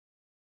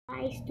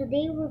guys,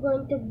 today we're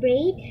going to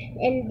braid,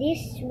 and this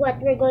is what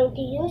we're going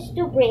to use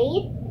to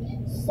braid.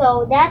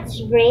 So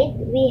that's braid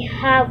we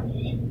have.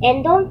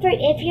 And don't forget,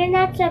 if you're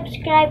not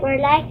subscribed or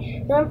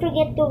don't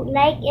forget to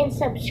like and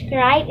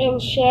subscribe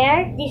and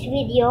share this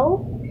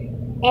video.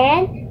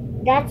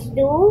 And that's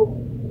do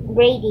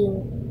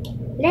braiding.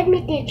 Let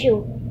me teach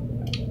you.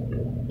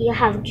 You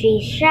have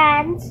 3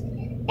 strands,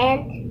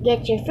 and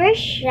get your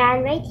first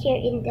strand right here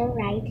in the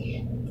right.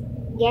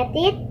 Get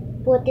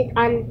it, put it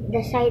on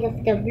the side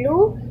of the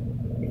blue,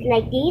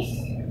 like this,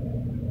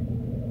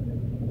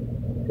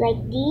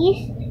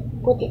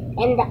 put it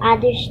on the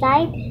other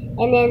side,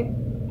 and then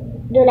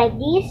do like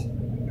this.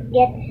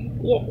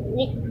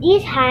 With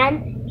this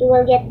hand, you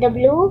will get the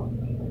blue.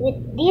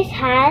 With this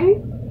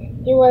hand,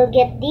 you will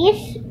get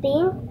this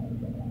pink,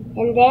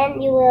 and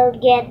then you will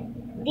get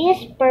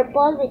this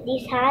purple with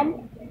this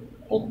hand,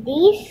 like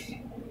this,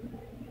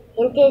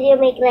 until you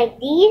make like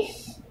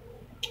this,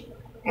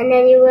 and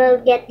then you will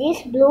get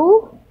this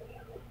blue.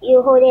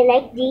 You hold it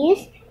like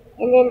this,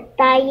 and then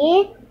tie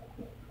it.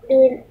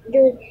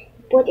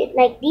 Put it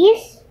like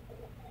this.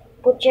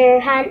 Put your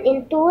hand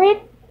into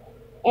it,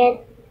 and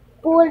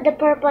pull the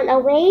purple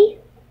away.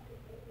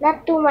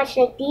 Not too much,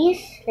 like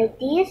this,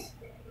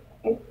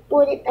 and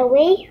pull it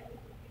away.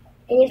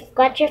 And you've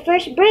got your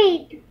first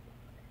braid,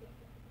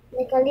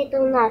 like a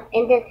little knot.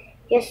 And then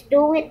just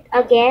do it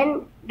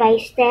again by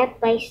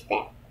step,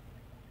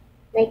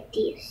 like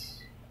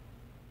this.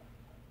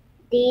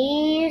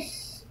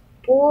 This,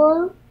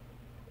 pull,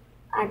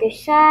 other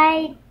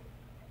side,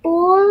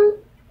 pull,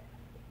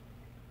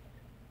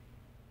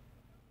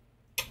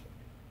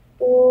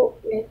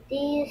 like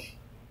this.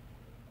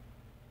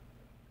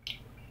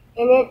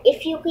 And then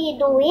if you can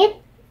do it,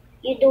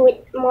 you do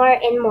it more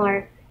and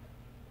more.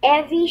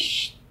 Every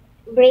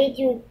braid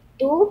you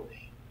do,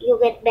 you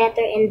get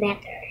better and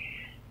better.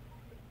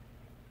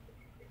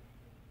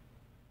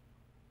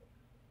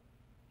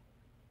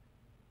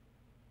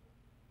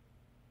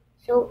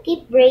 So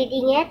keep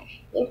braiding it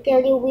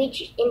until you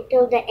reach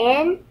until the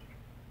end.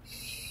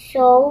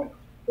 So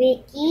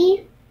we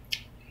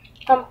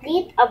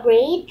complete a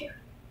braid.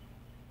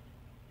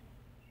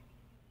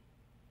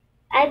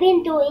 I've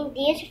been doing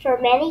this for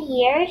many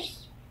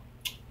years.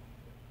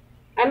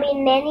 I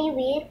mean many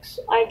weeks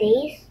or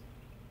days.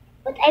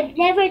 But I've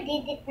never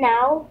did it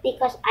now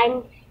because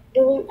I'm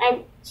doing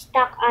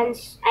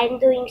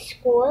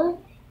school.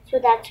 So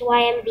that's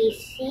why I'm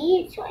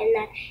busy. So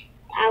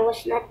I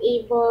was not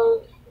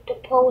able to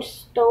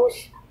post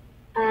those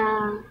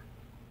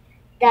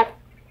that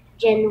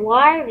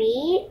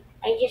January.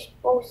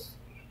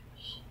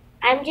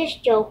 I'm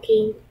just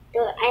joking.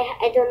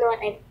 I don't know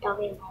what I'm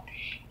talking about.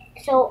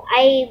 So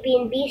I've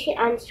been busy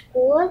on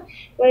school.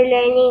 We're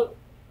learning.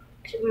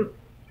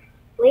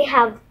 We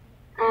have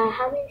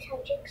how many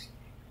subjects?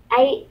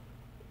 I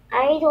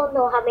don't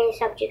know how many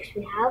subjects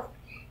we have,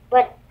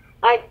 but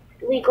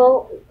we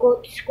go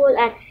to school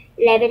at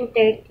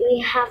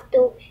 11:30.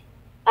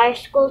 Our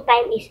school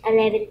time is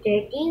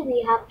 11:30.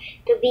 We have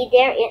to be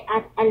there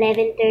at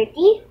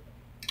 11:30,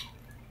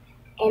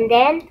 and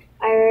then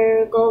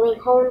our going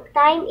home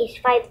time is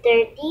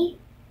 5:30.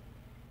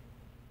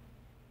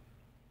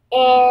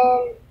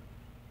 And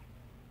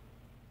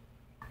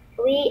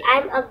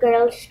I'm a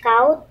Girl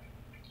Scout.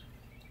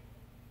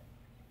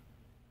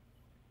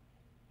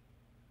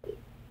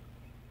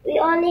 We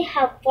only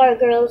have 4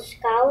 Girl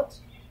Scouts.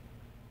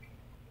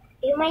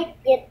 You might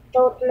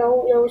don't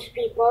know those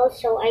people,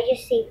 so I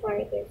just say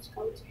 4 Girl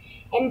Scouts.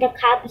 And the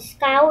Cub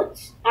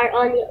Scouts are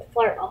only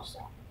 4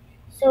 also.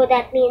 So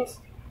that means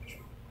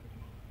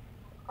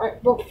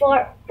both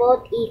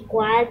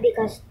equal,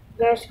 because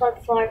Girl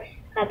Scout 4,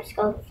 Cub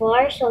Scout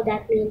 4. So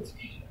that means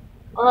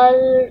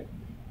all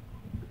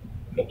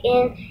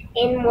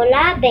in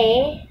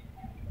Molabe,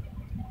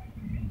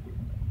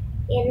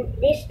 in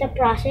this the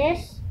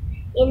process.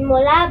 In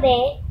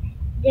Molabe,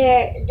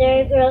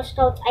 their Girl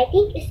Scouts, I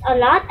think, is a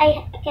lot.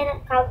 I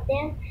cannot count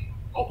them.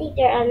 I think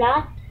there are a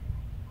lot.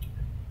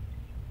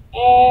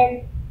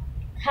 And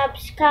Cub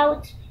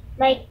Scouts,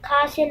 my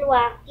cousin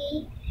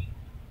Waki.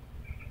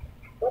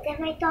 What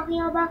am I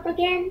talking about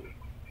again?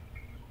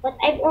 But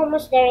I'm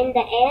almost there in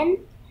the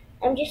end.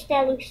 I'm just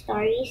telling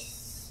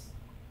stories.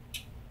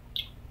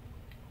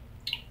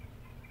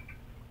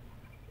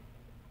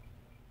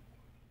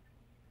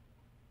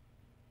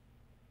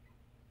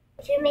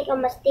 If you make a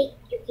mistake,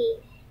 you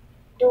can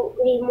to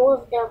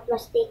remove the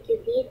mistake you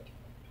did.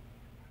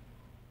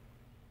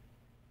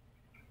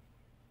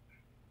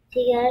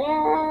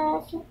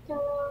 Cigaras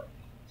ito,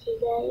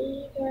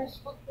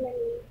 sigaritas at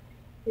mani.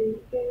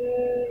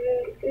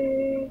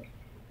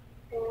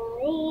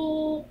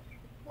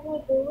 What am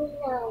I doing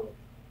now?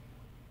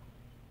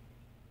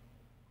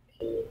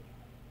 Okay,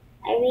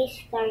 I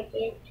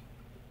restarted.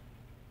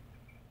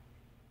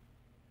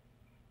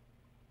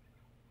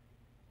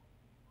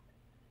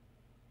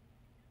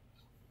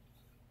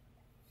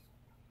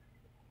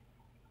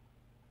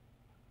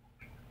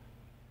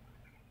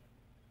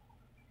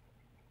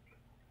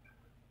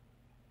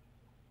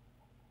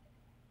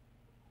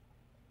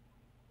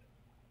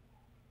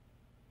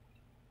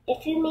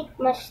 If you make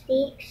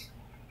mistakes,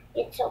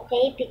 it's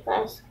okay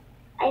because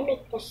I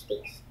make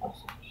mistakes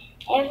also.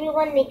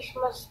 Everyone makes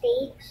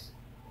mistakes.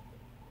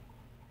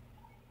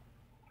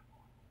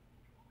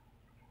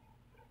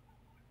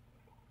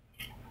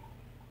 It's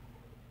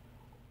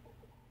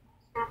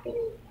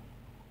happening.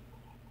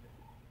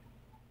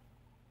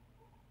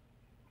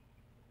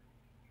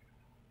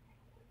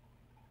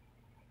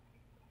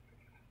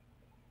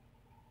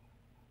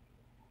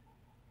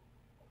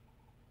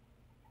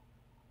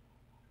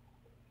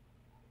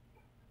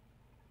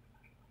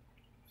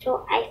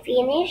 So I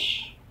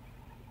finish.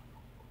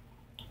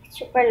 It's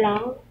super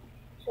long.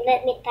 So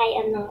let me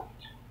tie a knot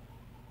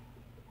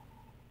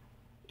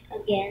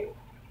again.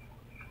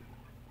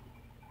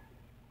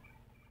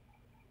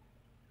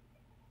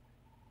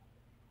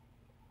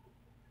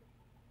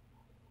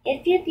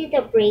 If you did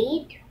a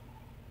braid,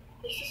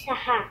 this is a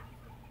hack.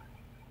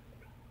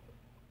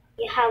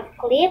 You have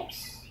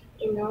clips,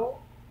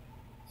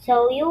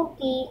 so you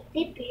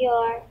clip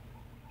your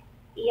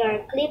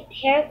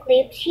hair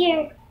clips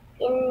here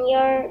in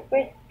your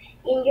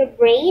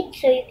braid,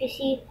 so you can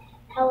see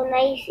how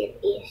nice it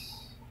is.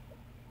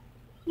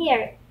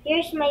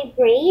 Here's my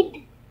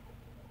braid.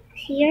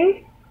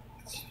 Here,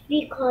 it's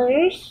 3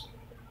 colors.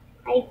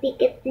 I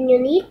pick it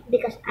unique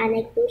because I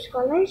like those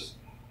colors.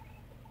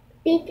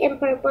 Pink and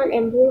purple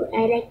and blue,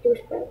 I like those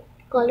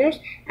colors.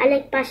 I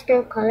like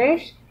pastel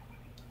colors.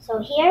 So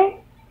here,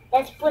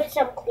 let's put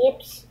some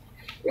clips.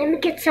 Let me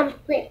get some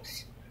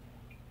clips.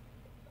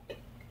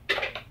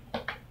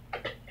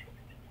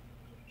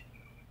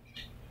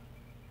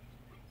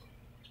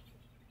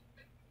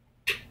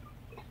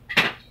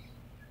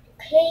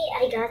 Okay,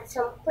 I got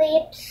some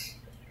clips.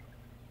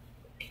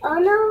 Oh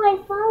no,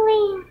 I'm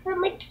falling from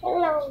my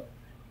pillow.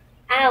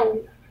 Ow,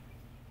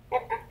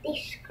 that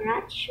actually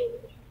scratched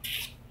me.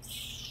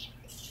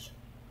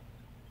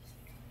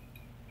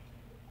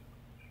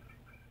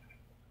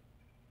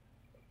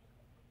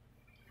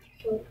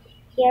 So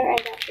here I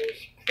got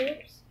those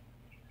clips.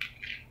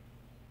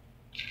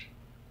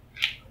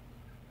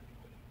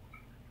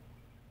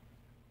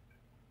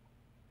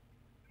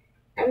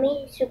 I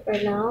made it super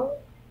long.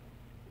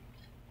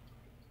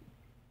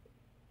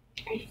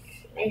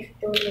 I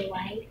don't know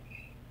why.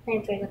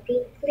 Time for the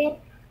pink clip.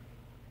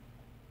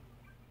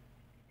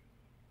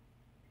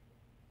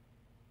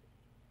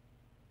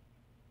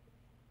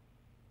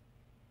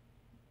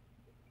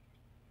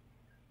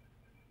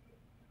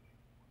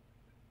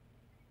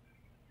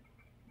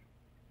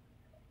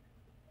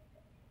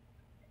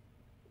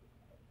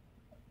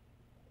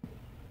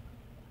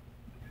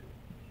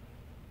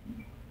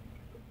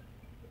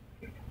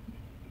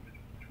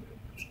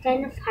 It's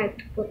kind of hard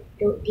to put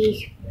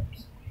these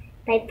clips.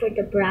 Time for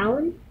the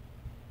brown.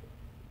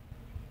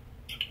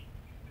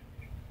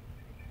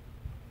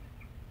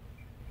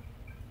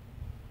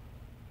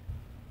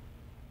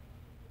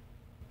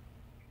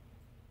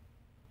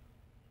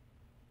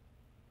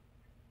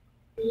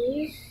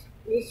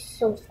 This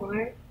so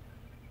far.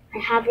 I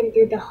haven't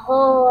do the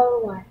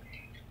whole one.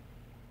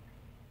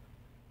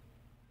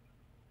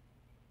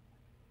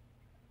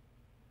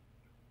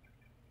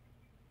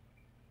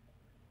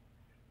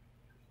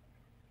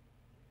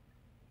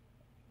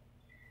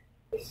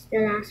 This is the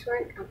last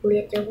one, a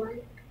glitter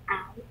one.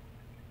 Ow.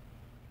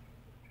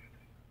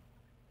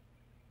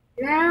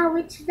 Now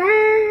it's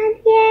done!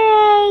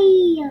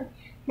 Yay!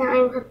 Now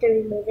I have to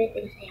remove it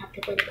because I have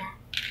to put it back.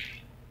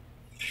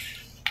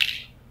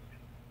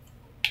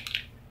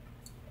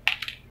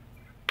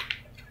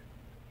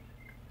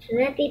 So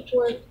let me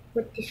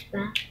put this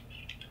back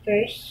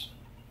first.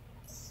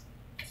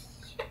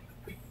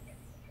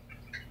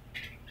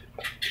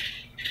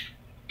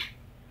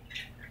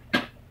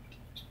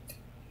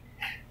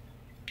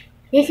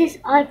 This is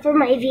all for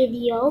my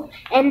video,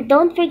 and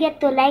don't forget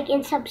to like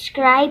and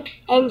subscribe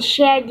and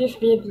share this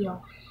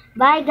video.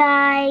 Bye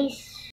guys!